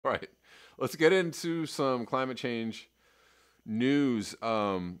All right. Let's get into some climate change news.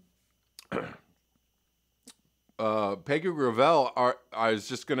 Peggy Gravel, I was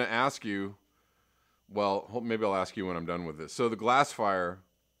just going to ask you. Well, maybe I'll ask you when I'm done with this. So the glass fire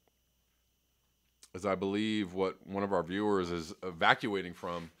is, I believe, what one of our viewers is evacuating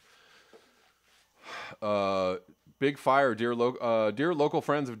from. Big fire, dear local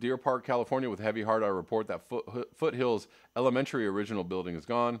friends of Deer Park, California, with heavy heart, I report that Foothills Elementary original building is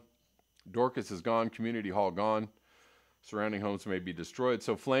gone. Dorcas is gone. Community Hall gone. Surrounding homes may be destroyed.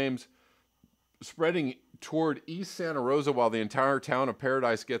 So flames spreading toward East Santa Rosa while the entire town of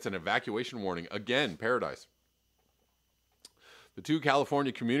Paradise gets an evacuation warning. Again, Paradise. The two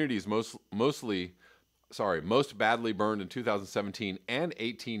California communities most badly burned in 2017 and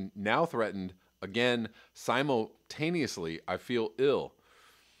 18 now threatened again simultaneously. I feel ill.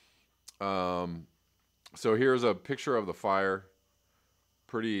 So here's a picture of the fire.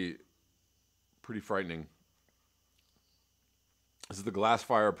 Pretty frightening. As the glass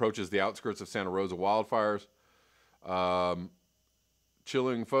fire approaches the outskirts of Santa Rosa wildfires,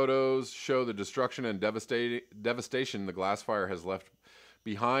 chilling photos show the destruction and devastation the glass fire has left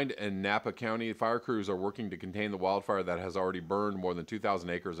behind in Napa County. Fire crews are working to contain the wildfire that has already burned more than 2,000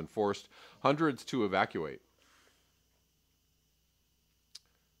 acres and forced hundreds to evacuate.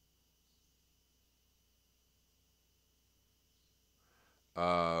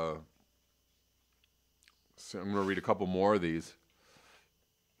 So I'm going to read a couple more of these.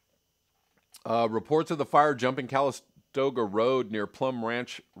 Reports of the fire jumping Calistoga Road near Plum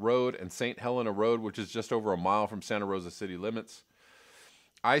Ranch Road and St. Helena Road, which is just over a mile from Santa Rosa city limits.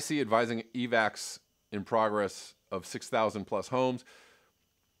 IC advising evacs in progress of 6,000 plus homes.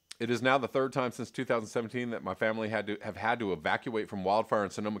 It is now the third time since 2017 that my family have had to evacuate from wildfire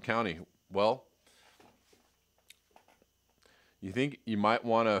in Sonoma County. Well, you think you might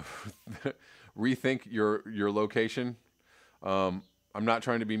want to rethink your location? I'm not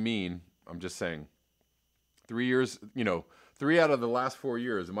trying to be mean. I'm just saying. 3 years, 3 out of the last 4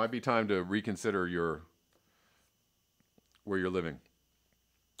 years, it might be time to reconsider where you're living.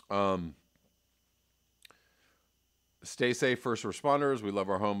 Stay safe, first responders. We love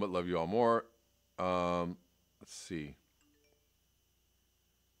our home, but love you all more. Let's see.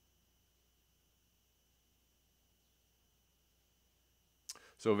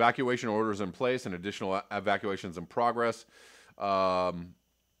 So evacuation orders in place and additional evacuations in progress.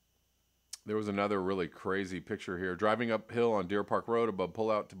 There was another really crazy picture here. Driving uphill on Deer Park Road above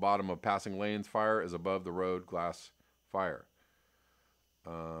pullout to bottom of passing lanes. Fire is above the road. Glass fire.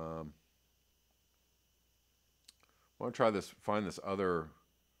 I want to try this. Find this other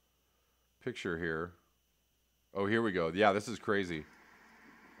picture here. Oh, here we go. Yeah, this is crazy.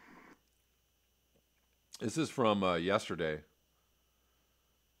 This is from yesterday.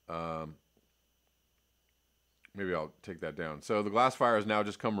 Maybe I'll take that down. So the glass fire has now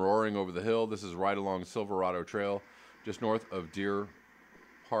just come roaring over the hill. This is right along Silverado Trail, just north of Deer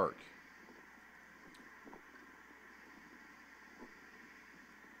Park.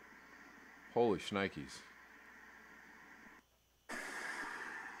 Holy shnikes.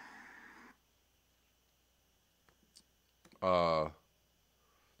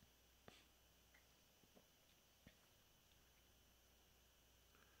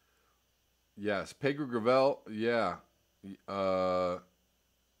 Yes, Pedro Gravel. Yeah.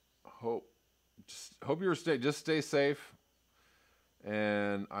 Hope you're stay safe,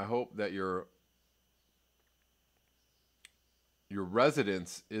 and I hope that your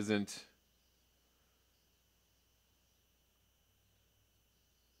residence isn't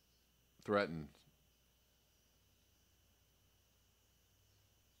threatened.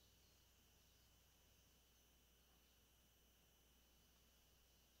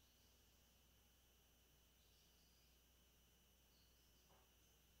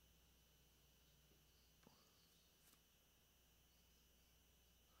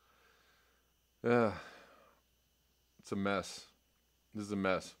 Yeah, it's a mess. This is a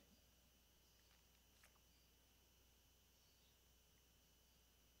mess.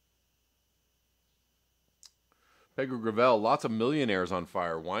 Pedro Gravel, lots of millionaires on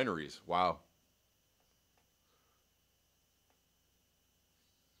fire. Wineries. Wow.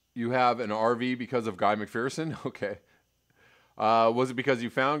 You have an RV because of Guy McPherson? Okay. Was it because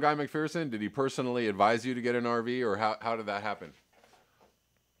you found Guy McPherson? Did he personally advise you to get an RV, or how did that happen?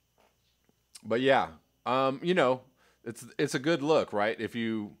 But yeah, it's a good look, right? If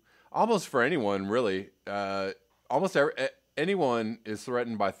you almost for anyone really, anyone is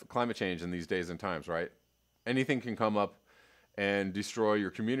threatened by climate change in these days and times, right? Anything can come up and destroy your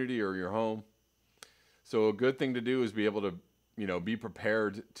community or your home. So a good thing to do is be able to, be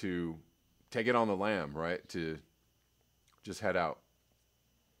prepared to take it on the lam, right? To just head out.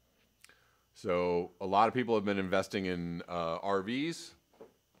 So a lot of people have been investing in RVs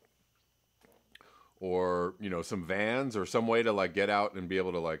or, some vans or some way to like get out and be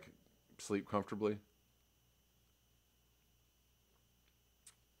able to like sleep comfortably.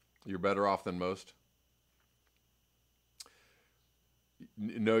 You're better off than most.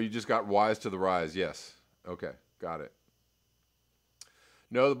 No, you just got wise to the rise. Yes. Okay. Got it.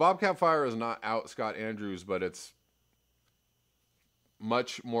 No, the Bobcat fire is not out, Scott Andrews, but it's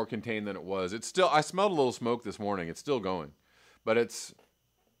much more contained than it was. It's still, I smelled a little smoke this morning. It's still going, but it's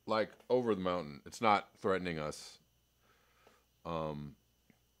like over the mountain. It's not threatening us. Donald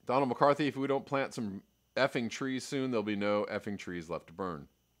McCarthy, if we don't plant some effing trees soon, there'll be no effing trees left to burn.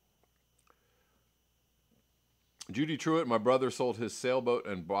 Judy Truitt, my brother sold his sailboat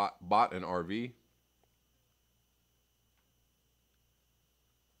and bought an RV.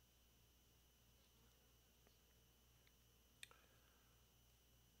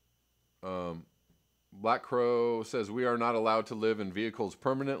 Black Crow says we are not allowed to live in vehicles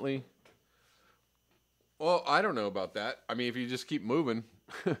permanently. Well, I don't know about that. I mean, if you just keep moving,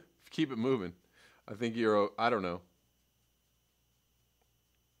 keep it moving, I think I don't know.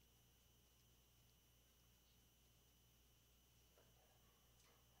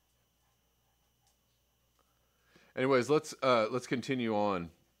 Anyways, let's continue on.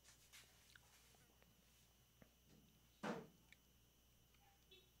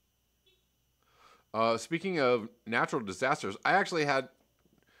 Speaking of natural disasters, I actually had,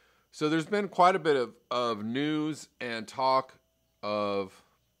 so there's been quite a bit of news and talk of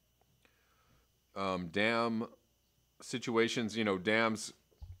dam situations, dams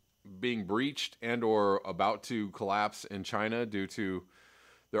being breached and or about to collapse in China due to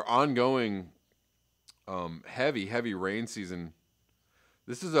their ongoing heavy rain season.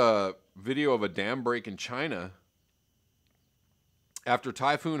 This is a video of a dam break in China after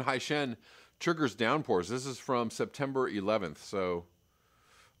Typhoon Haishen triggers downpours. This is from September 11th, so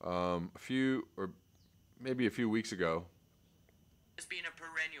a few weeks ago. There's been a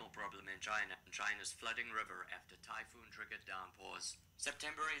perennial problem in China. China's flooding river after typhoon-triggered downpours.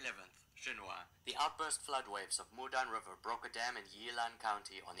 September 11th, Xinhua. The outburst flood waves of Mudan River broke a dam in Yilan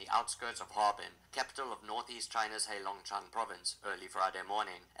County on the outskirts of Harbin, capital of northeast China's Heilongjiang province, early Friday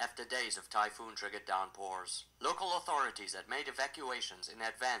morning, after days of typhoon-triggered downpours. Local authorities had made evacuations in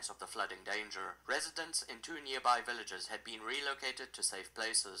advance of the flooding danger. Residents in 2 nearby villages had been relocated to safe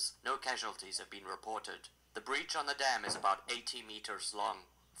places. No casualties have been reported. The breach on the dam is about 80 meters long.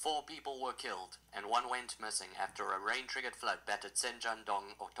 4 people were killed, and 1 went missing after a rain-triggered flood battered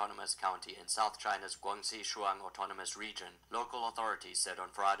Zhenjiandong Autonomous County in South China's Guangxi Shuang Autonomous Region, local authorities said on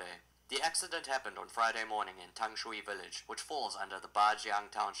Friday. The accident happened on Friday morning in Tangshui village, which falls under the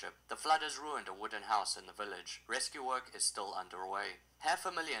Bajiang township. The flood has ruined a wooden house in the village. Rescue work is still underway.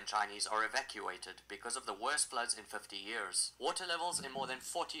 500,000 Chinese are evacuated because of the worst floods in 50 years. Water levels in more than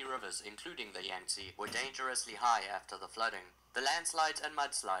 40 rivers, including the Yangtze, were dangerously high after the flooding. The landslides and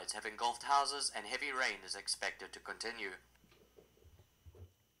mudslides have engulfed houses, and heavy rain is expected to continue.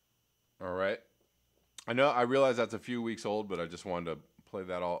 All right. I realize that's a few weeks old, but I just wanted to play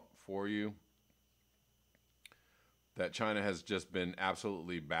that all for you. That China has just been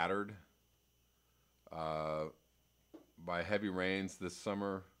absolutely battered by heavy rains this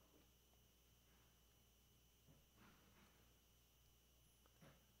summer.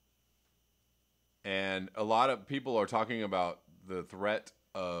 And a lot of people are talking about the threat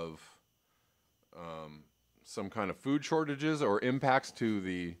of some kind of food shortages or impacts to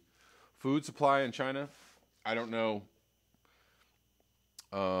the food supply in China. I don't know.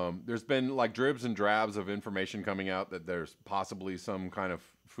 There's been like dribs and drabs of information coming out that there's possibly some kind of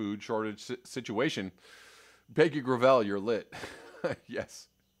food shortage situation. Peggy Gravel, you're lit. Yes.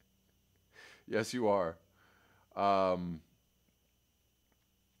 Yes, you are.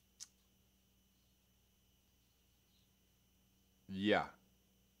 Yeah.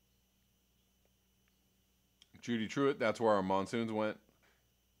 Judy Truitt, that's where our monsoons went.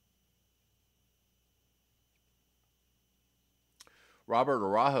 Robert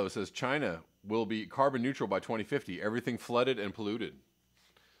Arajo says China will be carbon neutral by 2050. Everything flooded and polluted.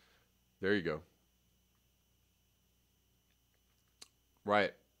 There you go.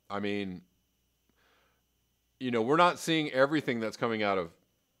 Right. I mean, we're not seeing everything that's coming out of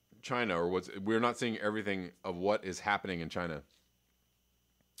China, or we're not seeing everything of what is happening in China.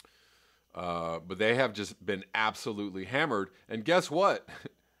 But they have just been absolutely hammered. And guess what?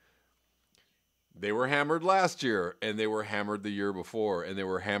 they were hammered last year, and they were hammered the year before, and they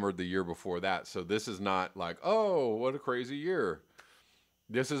were hammered the year before that. So this is not like, oh, what a crazy year.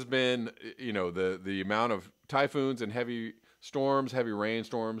 This has been, the amount of typhoons and heavy storms, heavy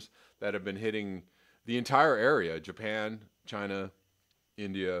rainstorms that have been hitting the entire area, Japan, China,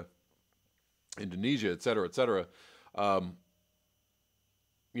 India, Indonesia, et cetera, et cetera.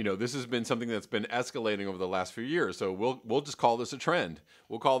 This has been something that's been escalating over the last few years. So we'll just call this a trend.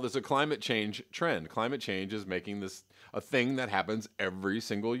 We'll call this a climate change trend. Climate change is making this a thing that happens every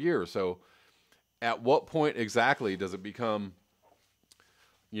single year. So at what point exactly does it become,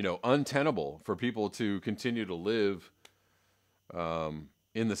 untenable for people to continue to live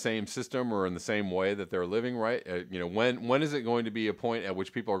in the same system or in the same way that they're living, right? When is it going to be a point at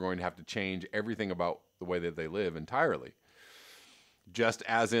which people are going to have to change everything about the way that they live entirely? Just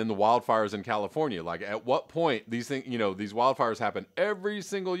as in the wildfires in California, like at what point these things, these wildfires happen every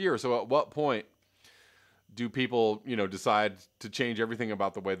single year. So at what point do people, decide to change everything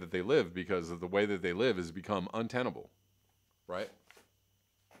about the way that they live because of the way that they live has become untenable, right?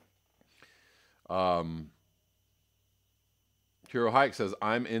 Hero Hike says,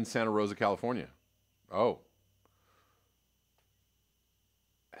 I'm in Santa Rosa, California. Oh.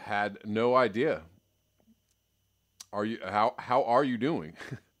 Had no idea. How are you doing?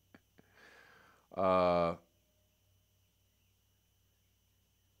 Are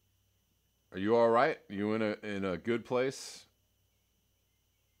you all right? Are you in a good place?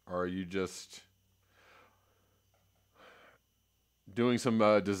 Or are you just doing some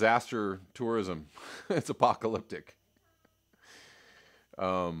disaster tourism? It's apocalyptic.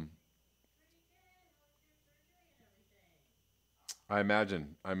 I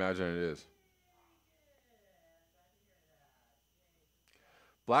imagine it is.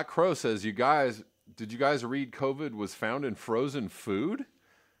 Black Crow says, did you guys read COVID was found in frozen food?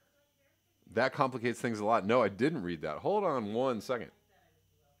 That complicates things a lot. No, I didn't read that. Hold on one second.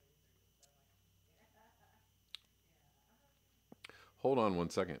 Hold on one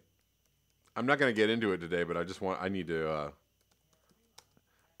second. I'm not going to get into it today, but I need to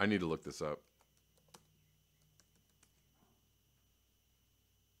look this up.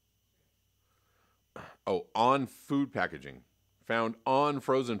 Oh, on food packaging. Found on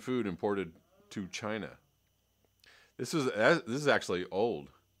frozen food imported to China. This is actually old,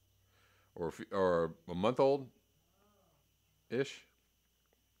 or a month old, ish.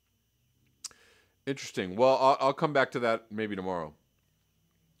 Interesting. Well, I'll come back to that maybe tomorrow.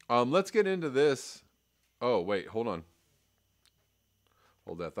 Let's get into this. Oh wait, hold on.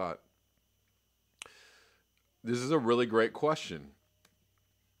 Hold that thought. This is a really great question.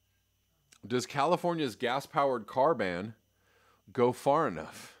 Does California's gas-powered car ban go far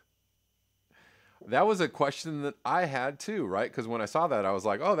enough? That was a question that I had too, right? Because when I saw that, I was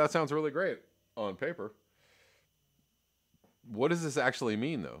like, oh, that sounds really great on paper. What does this actually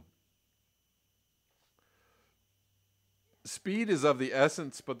mean, though? Speed is of the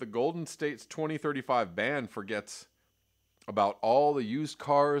essence, but the Golden State's 2035 ban forgets about all the used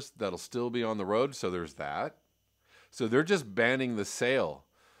cars that'll still be on the road, so there's that. So they're just banning the sale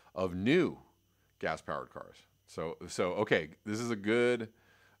of new gas-powered cars. So okay, this is a good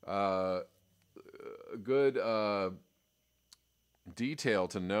detail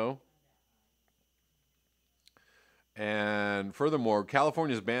to know. And furthermore,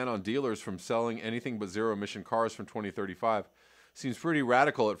 California's ban on dealers from selling anything but zero-emission cars from 2035 seems pretty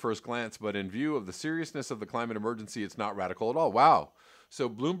radical at first glance, but in view of the seriousness of the climate emergency, it's not radical at all. Wow. So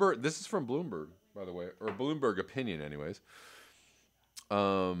Bloomberg, this is from Bloomberg, by the way, or Bloomberg opinion anyways,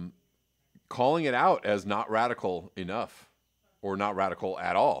 calling it out as not radical enough or not radical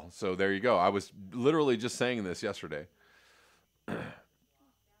at all. So there you go. I was literally just saying this yesterday.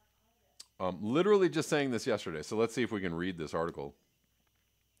 So let's see if we can read this article.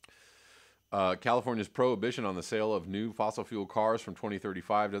 California's prohibition on the sale of new fossil fuel cars from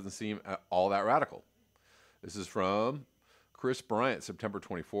 2035 doesn't seem all that radical. This is from Chris Bryant, September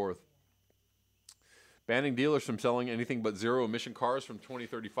 24th. Banning dealers from selling anything but zero-emission cars from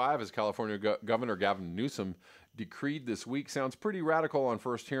 2035, as California Governor Gavin Newsom decreed this week, sounds pretty radical on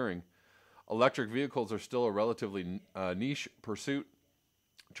first hearing. Electric vehicles are still a relatively niche pursuit.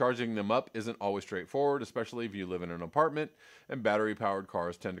 Charging them up isn't always straightforward, especially if you live in an apartment, and battery-powered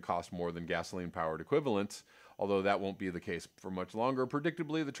cars tend to cost more than gasoline-powered equivalents, although that won't be the case for much longer.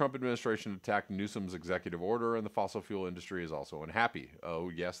 Predictably, the Trump administration attacked Newsom's executive order, and the fossil fuel industry is also unhappy. Oh,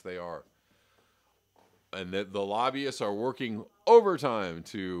 yes, they are. And the lobbyists are working overtime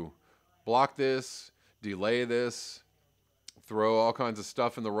to block this, delay this, throw all kinds of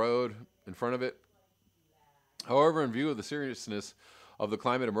stuff in the road in front of it. However, in view of the seriousness of the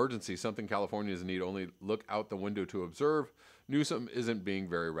climate emergency, something Californians need only look out the window to observe, Newsom isn't being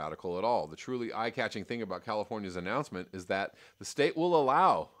very radical at all. The truly eye-catching thing about California's announcement is that the state will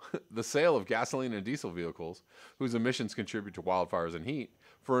allow the sale of gasoline and diesel vehicles whose emissions contribute to wildfires and heat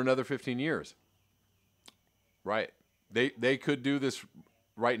for another 15 years. Right. They could do this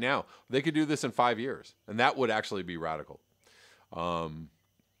right now. They could do this in 5 years, and that would actually be radical. Or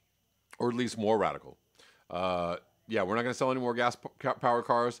at least more radical. Yeah, we're not going to sell any more gas-powered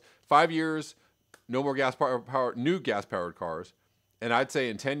cars. 5 years, no more new gas-powered cars. And I'd say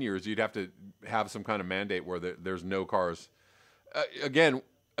in 10 years, you'd have to have some kind of mandate where there's no cars. Again,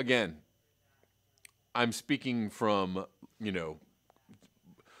 I'm speaking from,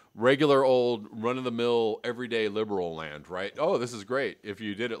 regular old run-of-the-mill everyday liberal land, right? Oh, this is great if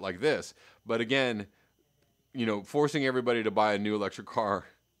you did it like this. But again, forcing everybody to buy a new electric car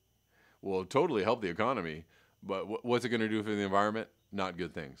will totally help the economy. But what's it going to do for the environment? Not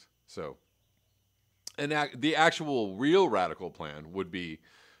good things. So, and the actual real radical plan would be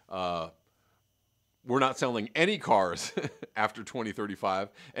we're not selling any cars after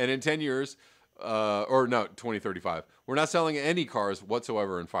 2035. And in 10 years, 2035. We're not selling any cars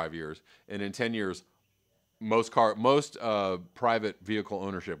whatsoever in 5 years. And in 10 years, most private vehicle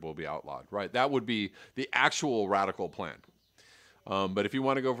ownership will be outlawed, right? That would be the actual radical plan. But if you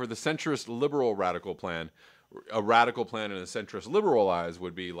want to go for the centrist liberal radical plan, a radical plan in a centrist liberal eyes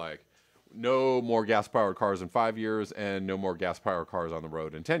would be like no more gas-powered cars in 5 years and no more gas-powered cars on the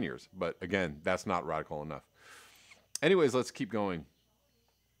road in 10 years. But again, that's not radical enough. Anyways, let's keep going.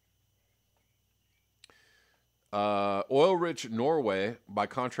 Oil-rich Norway, by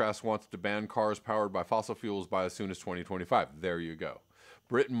contrast, wants to ban cars powered by fossil fuels by as soon as 2025. There you go.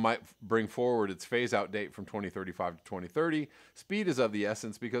 Britain might bring forward its phase-out date from 2035 to 2030. Speed is of the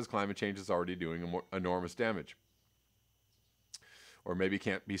essence because climate change is already doing enormous damage. Or maybe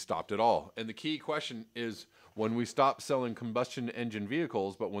can't be stopped at all. And the key question is when we stop selling combustion engine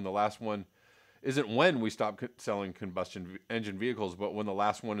vehicles, but when the last one isn't when we stop selling combustion engine vehicles, but when the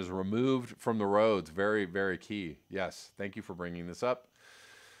last one is removed from the roads. Very, very key. Yes, thank you for bringing this up,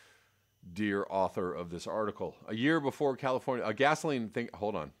 dear author of this article. A year before California,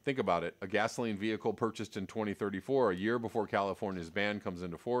 think about it. A gasoline vehicle purchased in 2034, a year before California's ban comes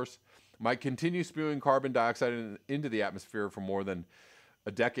into force, might continue spewing carbon dioxide into the atmosphere for more than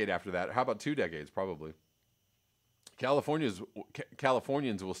a decade after that. How about 2 decades, probably? Californians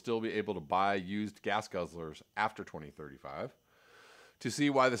will still be able to buy used gas guzzlers after 2035. To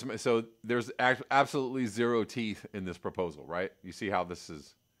see why this, so there's absolutely zero teeth in this proposal, right? You see how this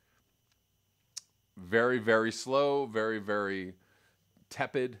is very, very slow, very, very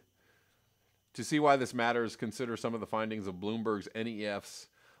tepid. To see why this matters, consider some of the findings of Bloomberg's NEF's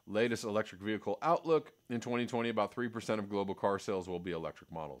latest electric vehicle outlook. In 2020, about 3% of global car sales will be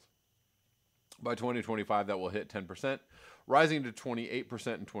electric models. By 2025, that will hit 10%, rising to 28%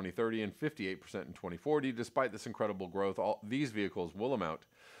 in 2030 and 58% in 2040. Despite this incredible growth, these vehicles will amount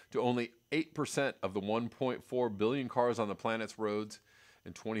to only 8% of the 1.4 billion cars on the planet's roads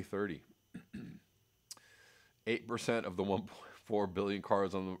in 2030. 8% of the 1.4 billion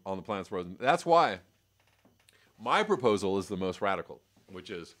cars on the planet's roads. That's why my proposal is the most radical,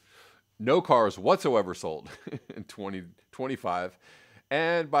 which is no cars whatsoever sold in 2025.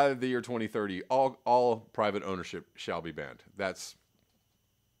 And by the year 2030, all private ownership shall be banned. That's,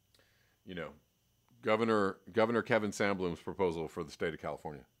 Governor Kevin Sandblum's proposal for the state of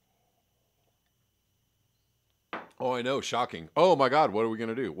California. Oh, I know, shocking. Oh my God, what are we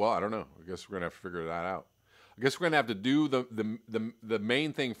going to do? Well, I don't know. I guess we're going to have to figure that out. I guess we're going to have to do the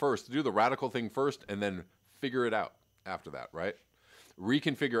main thing first, do the radical thing first, and then figure it out after that, right?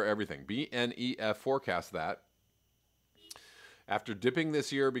 Reconfigure everything. BNEF forecast that. After dipping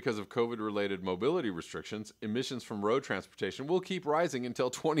this year because of COVID-related mobility restrictions, emissions from road transportation will keep rising until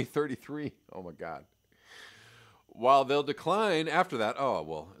 2033. Oh, my God. While they'll decline after that, oh,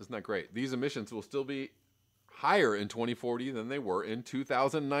 well, isn't that great? These emissions will still be higher in 2040 than they were in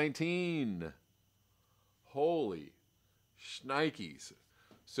 2019. Holy shnikes.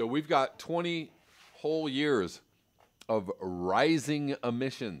 So we've got 20 whole years of rising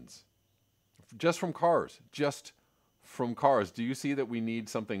emissions just from cars, Do you see that we need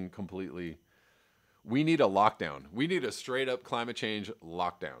something completely? We need a lockdown. We need a straight up climate change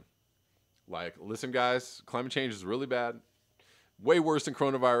lockdown. Like, listen, guys, climate change is really bad. Way worse than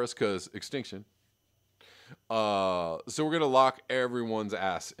coronavirus because extinction. So we're going to lock everyone's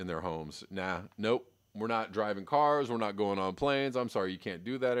ass in their homes. Nope. We're not driving cars. We're not going on planes. I'm sorry, you can't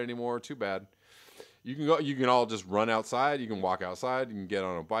do that anymore. Too bad. You can go. You can all just run outside. You can walk outside. You can get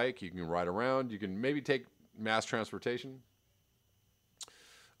on a bike. You can ride around. You can maybe take mass transportation.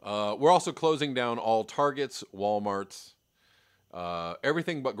 We're also closing down all Targets, Walmarts,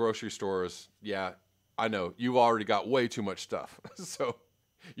 everything but grocery stores. Yeah, I know. You've already got way too much stuff. So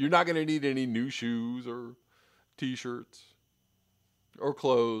you're not going to need any new shoes or T-shirts or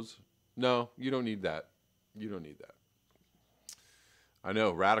clothes. No, you don't need that. You don't need that. I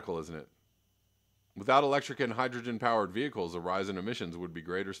know, radical, isn't it? Without electric and hydrogen-powered vehicles, the rise in emissions would be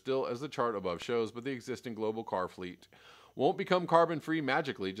greater still, as the chart above shows, but the existing global car fleet won't become carbon-free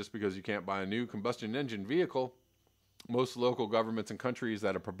magically just because you can't buy a new combustion engine vehicle. Most local governments and countries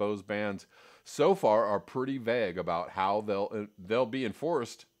that have proposed bans so far are pretty vague about how they'll be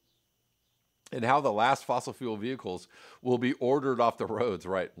enforced and how the last fossil fuel vehicles will be ordered off the roads,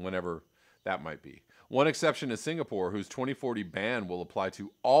 right, whenever that might be. One exception is Singapore, whose 2040 ban will apply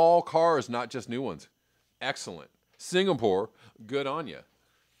to all cars, not just new ones. Excellent. Singapore, good on you.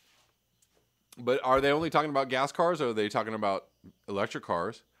 But are they only talking about gas cars, or are they talking about electric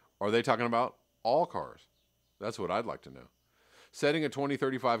cars? Or are they talking about all cars? That's what I'd like to know. Setting a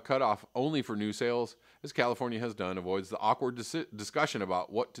 2035 cutoff only for new sales, as California has done, avoids the awkward discussion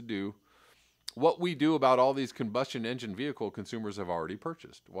about what we do about all these combustion engine vehicle consumers have already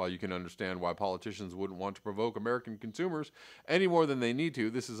purchased. While you can understand why politicians wouldn't want to provoke American consumers any more than they need to,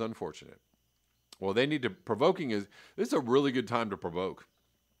 this is unfortunate. Well, this is a really good time to provoke.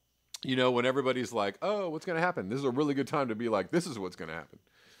 You know, when everybody's like, oh, what's going to happen? This is a really good time to be like, this is what's going to happen.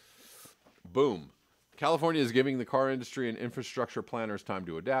 Boom. California is giving the car industry and infrastructure planners time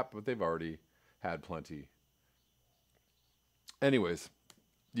to adapt, but they've already had plenty. Anyways,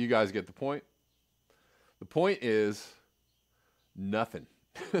 do you guys get the point? The point is nothing.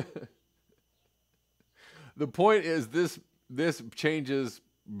 The point is this changes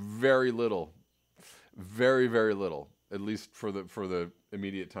very little. Very, very little, at least for the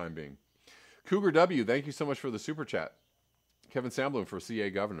immediate time being. Cougar W, thank you so much for the super chat. Kevin Samblin for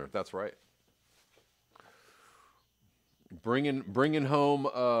CA governor. That's right. Bringing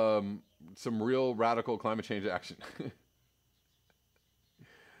home some real radical climate change action.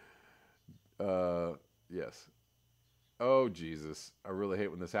 Yes. Oh Jesus, I really hate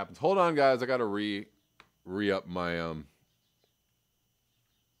when this happens. Hold on, guys. I got to re-up my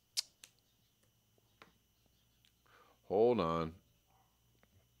Hold on.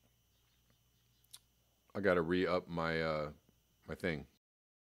 I got to re-up my my thing.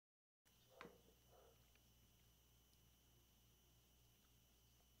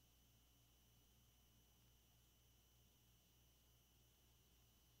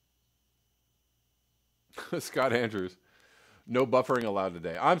 Scott Andrews, no buffering allowed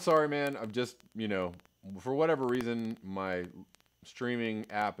today. I'm sorry, man. I'm just, for whatever reason, my streaming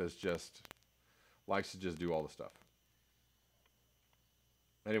app likes to just do all the stuff.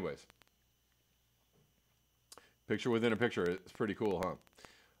 Anyways, picture within a picture. It's pretty cool,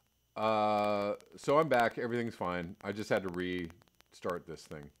 huh? So I'm back. Everything's fine. I just had to restart this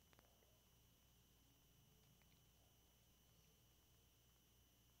thing.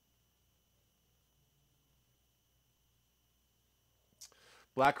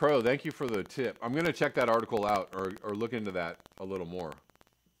 Black Crow, thank you for the tip. I'm going to check that article out or look into that a little more.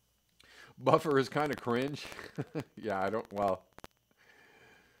 Buffer is kind of cringe. Yeah, I don't know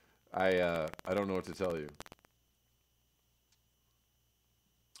what to tell you.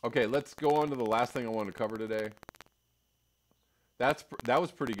 Okay, let's go on to the last thing I want to cover today. That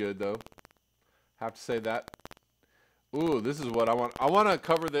was pretty good, though. Have to say that. Ooh, this is what I want. I want to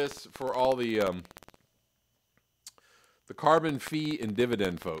cover this for all the carbon fee and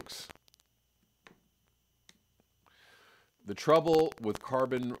dividend folks. The trouble with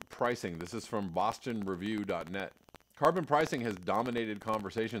carbon pricing. This is from bostonreview.net. Carbon pricing has dominated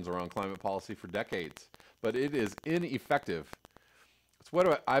conversations around climate policy for decades, but it is ineffective. It's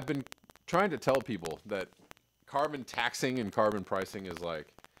what I've been trying to tell people, that carbon taxing and carbon pricing is like,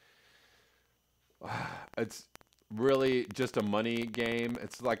 it's really just a money game.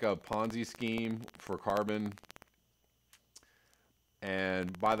 It's like a Ponzi scheme for carbon.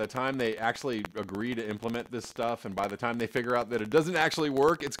 And by the time they actually agree to implement this stuff, and by the time they figure out that it doesn't actually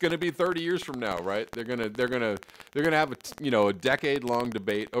work, it's going to be 30 years from now, right? They're gonna have a decade-long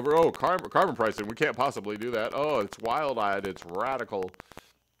debate over carbon pricing. We can't possibly do that. Oh, it's wild-eyed. It's radical.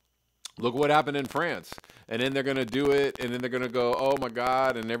 Look what happened in France. And then they're going to do it, and then they're going to go, oh my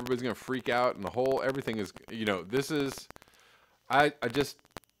God, and everybody's going to freak out, and everything is, this is, I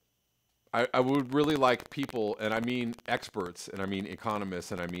would really like people, and I mean experts, and I mean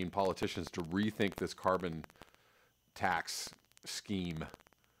economists, and I mean politicians, to rethink this carbon tax scheme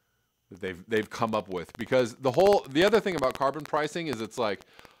that they've come up with. Because the other thing about carbon pricing is it's like,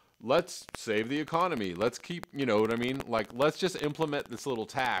 let's save the economy. Let's keep, you know what I mean? Like, let's just implement this little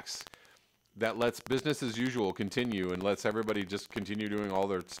tax that lets business as usual continue and lets everybody just continue doing all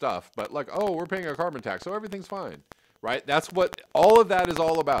their stuff. But like, oh, we're paying a carbon tax, so everything's fine, right? That's what all of that is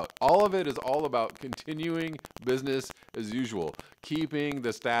all about. All of it is all about continuing business as usual, keeping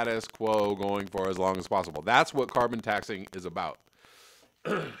the status quo going for as long as possible. That's what carbon taxing is about.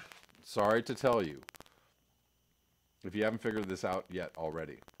 Sorry to tell you, if you haven't figured this out yet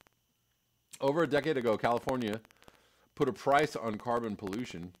already. Over a decade ago, California put a price on carbon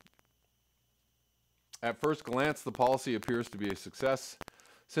pollution. At first glance, the policy appears to be a success.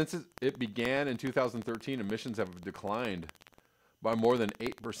 Since it began in 2013, emissions have declined by more than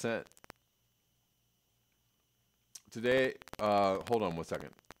 8%. Today, hold on one second.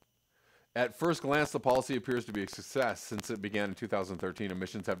 At first glance, the policy appears to be a success. Since it began in 2013,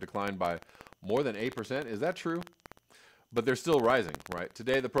 emissions have declined by more than 8%. Is that true? But they're still rising, right?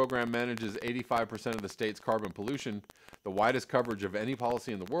 Today, the program manages 85% of the state's carbon pollution, the widest coverage of any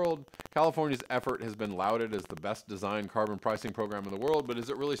policy in the world. California's effort has been lauded as the best designed carbon pricing program in the world, but is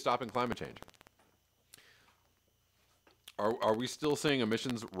it really stopping climate change? Are we still seeing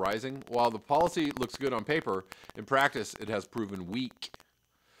emissions rising? While the policy looks good on paper, in practice, it has proven weak.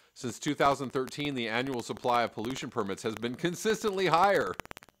 Since 2013, the annual supply of pollution permits has been consistently higher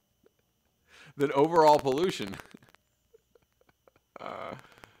than overall pollution.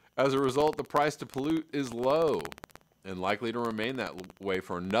 As a result, the price to pollute is low and likely to remain that way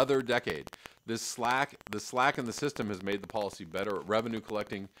for another decade. The slack in the system has made the policy better at revenue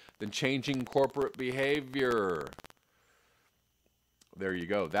collecting than changing corporate behavior. There you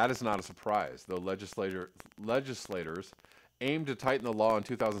go. That is not a surprise. Though legislators aimed to tighten the law in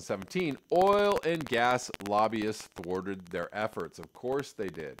 2017, oil and gas lobbyists thwarted their efforts. Of course they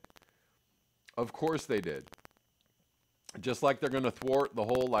did. Of course they did. Just like they're going to thwart the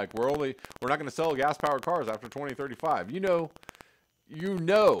whole, like, we're not going to sell gas-powered cars after 2035. You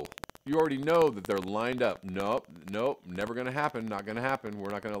already know that they're lined up. Nope, never going to happen, not going to happen.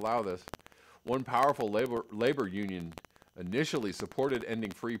 We're not going to allow this. One powerful labor union initially supported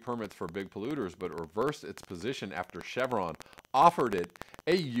ending free permits for big polluters, but reversed its position after Chevron offered it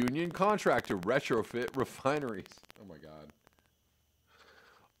a union contract to retrofit refineries. Oh, my God.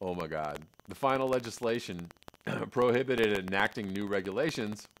 Oh, my God. The final legislation prohibited enacting new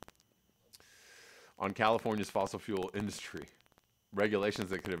regulations on California's fossil fuel industry. Regulations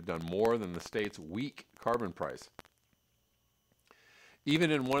that could have done more than the state's weak carbon price.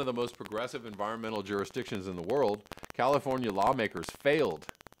 Even in one of the most progressive environmental jurisdictions in the world, California lawmakers failed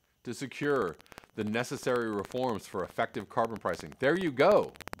to secure the necessary reforms for effective carbon pricing. There you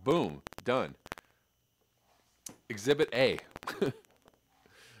go. Boom. Done. Exhibit A.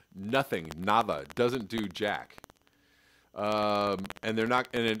 Nothing, nada, doesn't do jack, and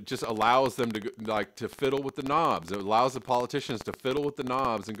it just allows them to fiddle with the knobs. It allows the politicians to fiddle with the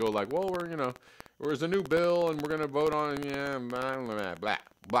knobs and go like, well, there's a new bill and we're gonna vote on blah blah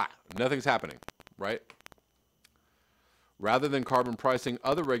blah. Nothing's happening, right? Rather than carbon pricing,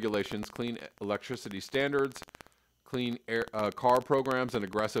 other regulations, clean electricity standards, clean air, car programs, and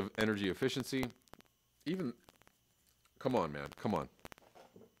aggressive energy efficiency. Come on, man, come on.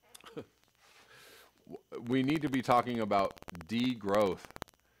 We need to be talking about degrowth,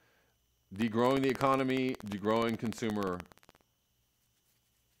 degrowing the economy, degrowing consumer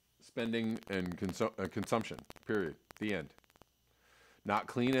spending and consumption, period, the end. Not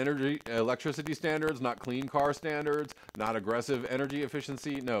clean electricity standards, not clean car standards, not aggressive energy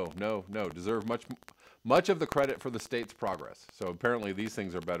efficiency. No. Deserve much of the credit for the state's progress. So apparently these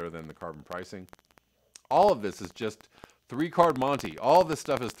things are better than the carbon pricing. All of this is just three-card Monty. All of this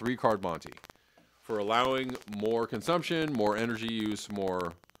stuff is three-card Monty for allowing more consumption, more energy use,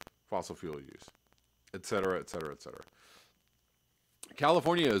 more fossil fuel use, et cetera, et cetera, et cetera.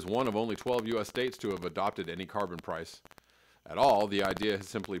 California is one of only 12 U.S. states to have adopted any carbon price at all. The idea has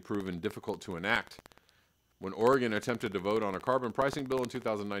simply proven difficult to enact. When Oregon attempted to vote on a carbon pricing bill in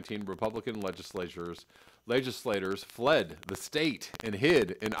 2019, Republican legislators fled the state and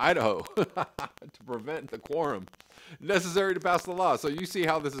hid in Idaho to prevent the quorum necessary to pass the law. So you see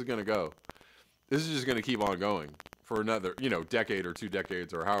how this is going to go. This is just going to keep on going for another, decade or 2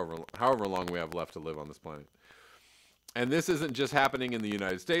 decades or however long we have left to live on this planet. And this isn't just happening in the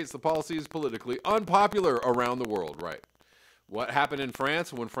United States. The policy is politically unpopular around the world, right? What happened in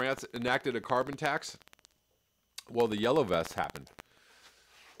France when France enacted a carbon tax? Well, the yellow vests happened.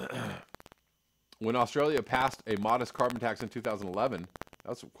 When Australia passed a modest carbon tax in 2011,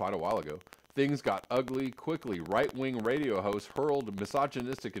 that's quite a while ago, things got ugly quickly. Right-wing radio hosts hurled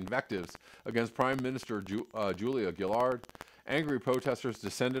misogynistic invectives against Prime Minister Julia Gillard Angry protesters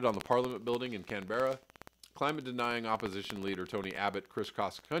descended on the Parliament building in Canberra. Climate-denying opposition leader Tony Abbott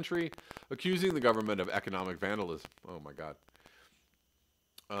crisscrossed the country, accusing the government of economic vandalism. Oh, my God.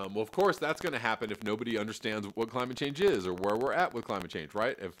 Well, of course, that's going to happen if nobody understands what climate change is or where we're at with climate change,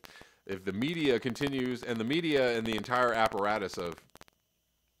 right? If the media continues, and the media and the entire apparatus of,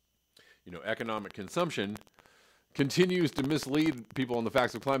 economic consumption continues to mislead people on the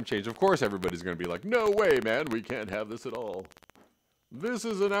facts of climate change, of course everybody's going to be like, no way, man, we can't have this at all. This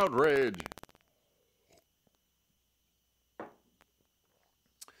is an outrage.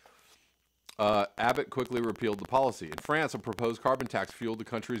 Abbott quickly repealed the policy. In France, a proposed carbon tax fueled the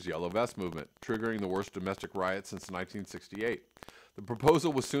country's Yellow Vest movement, triggering the worst domestic riots since 1968. The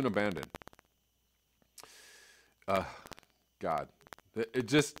proposal was soon abandoned. God.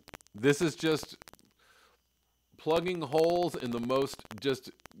 This is just plugging holes in the most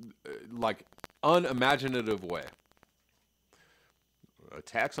unimaginative way. A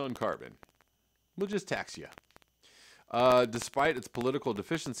tax on carbon. We'll just tax you. Despite its political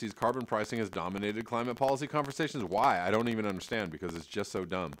deficiencies, carbon pricing has dominated climate policy conversations. Why? I don't even understand, because it's just so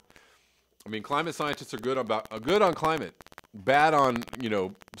dumb. I mean, climate scientists are good on climate, bad on,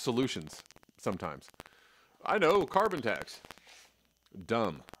 solutions sometimes. I know, carbon tax.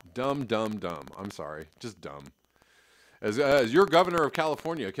 Dumb. Dumb. I'm sorry, just dumb. As your governor of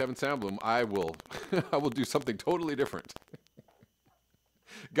California, Kevin Sandblum, I will do something totally different.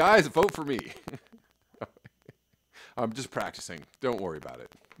 Guys, vote for me. I'm just practicing. Don't worry about it.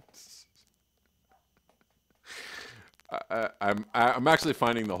 I'm actually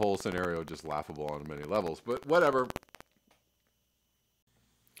finding the whole scenario just laughable on many levels, but whatever.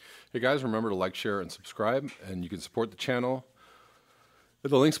 Hey guys, remember to like, share, and subscribe, and you can support the channel at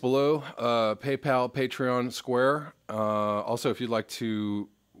the links below, PayPal, Patreon, Square. Also, if you'd like to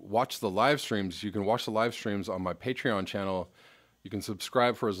watch the live streams, you can watch the live streams on my Patreon channel. You can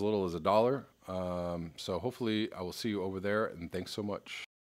subscribe for as little as $1. So hopefully I will see you over there, and thanks so much.